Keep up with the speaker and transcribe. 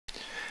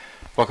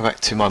Welcome back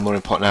to my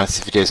morning pot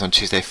analysis videos on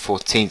Tuesday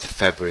 14th of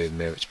February with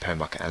me, Rich Perry,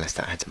 market analyst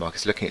at Hunter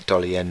Markets. Looking at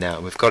dollar yen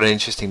now. We've got an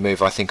interesting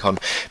move I think on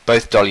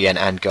both dollar yen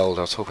and gold.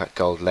 I'll talk about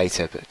gold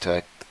later,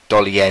 but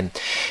dollar yen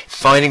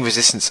finding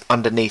resistance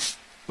underneath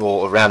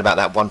or around about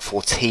that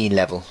 114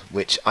 level,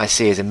 which I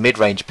see as a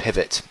mid-range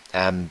pivot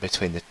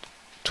between the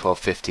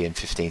 1250 and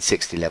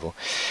 1560 level.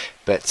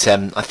 But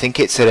I think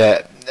it's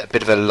at a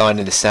bit of a line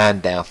in the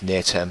sand now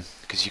near term,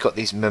 because you've got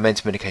these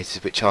momentum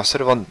indicators which are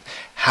sort of on,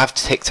 have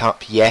ticked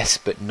up, yes,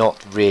 but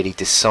not really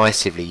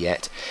decisively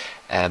yet.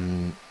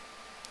 RSI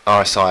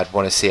I'd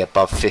want to see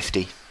above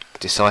 50,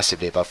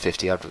 decisively above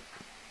 50.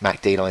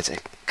 MACD lines are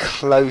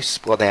close,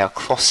 well they are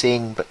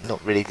crossing, but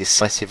not really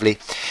decisively.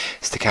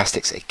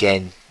 Stochastics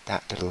again,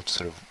 that little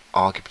sort of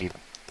arguably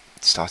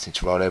starting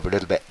to roll over a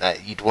little bit.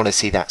 You'd want to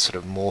see that sort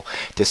of more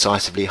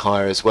decisively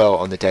higher as well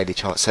on the daily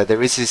chart. So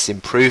there is this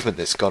improvement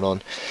that's gone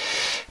on,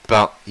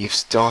 but you've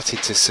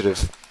started to sort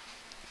of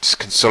just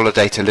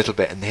consolidate a little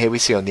bit, and here we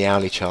see on the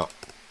hourly chart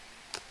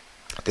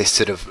this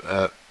sort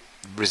of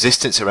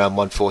resistance around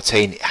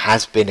 114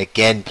 has been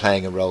again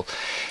playing a role.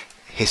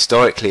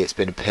 Historically it's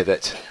been a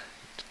pivot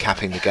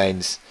capping the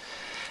gains,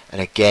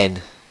 and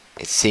again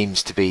it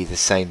seems to be the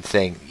same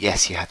thing.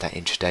 Yes, you had that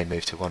intraday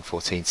move to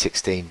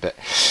 114.16, but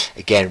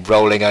again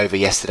rolling over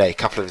yesterday, a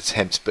couple of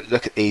attempts, but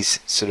look at these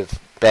sort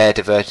of bear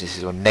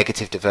divergences or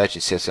negative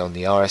divergences on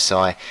the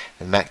RSI,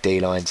 the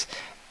MACD lines,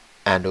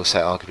 and also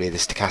arguably the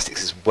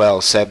stochastics as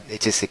well. So it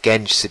just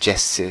again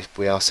suggests if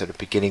we are sort of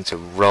beginning to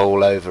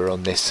roll over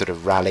on this sort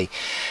of rally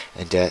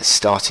and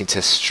starting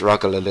to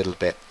struggle a little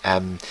bit.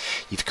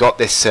 You've got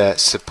this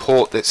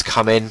support that's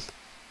come in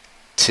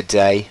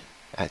today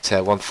at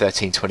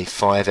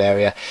 113.25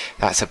 area.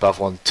 That's above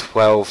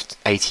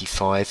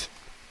 112.85.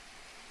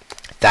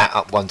 That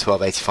up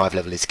 112.85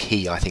 level is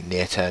key, I think,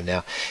 near term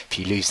now. If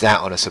you lose that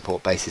on a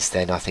support basis,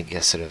 then I think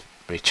you're sort of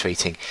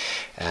retreating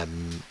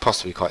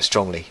possibly quite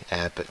strongly,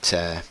 but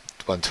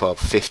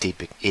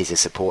 112.50 is a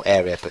support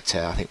area, but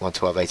I think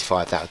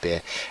 112.85, that would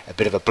be a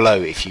bit of a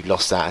blow if you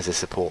lost that as a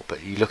support.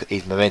 But you look at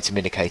these momentum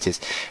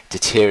indicators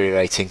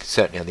deteriorating,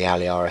 certainly on the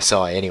hourly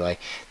RSI anyway,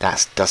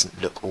 that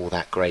doesn't look all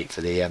that great for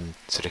the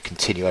sort of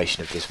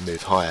continuation of this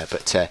move higher.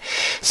 But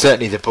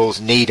certainly the bulls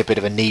need a bit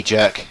of a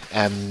knee-jerk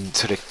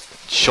sort of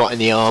shot in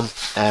the arm.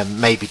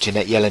 Maybe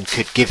Janet Yellen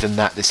could give them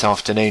that this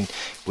afternoon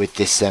with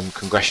this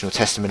congressional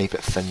testimony,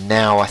 but for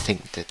now I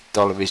think the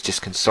dollar is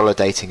just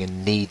consolidating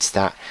and needs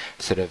that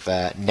sort of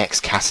next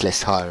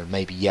catalyst higher, and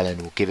maybe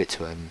Yellen will give it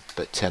to him,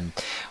 but I'm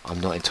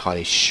not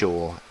entirely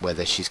sure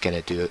whether she's going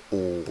to do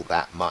all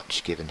that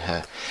much given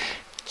her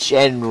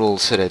general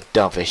sort of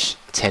dovish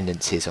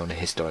tendencies on a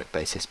historic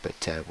basis,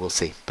 but we'll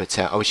see. But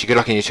I wish you good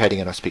luck in your trading,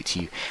 and I'll speak to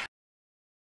you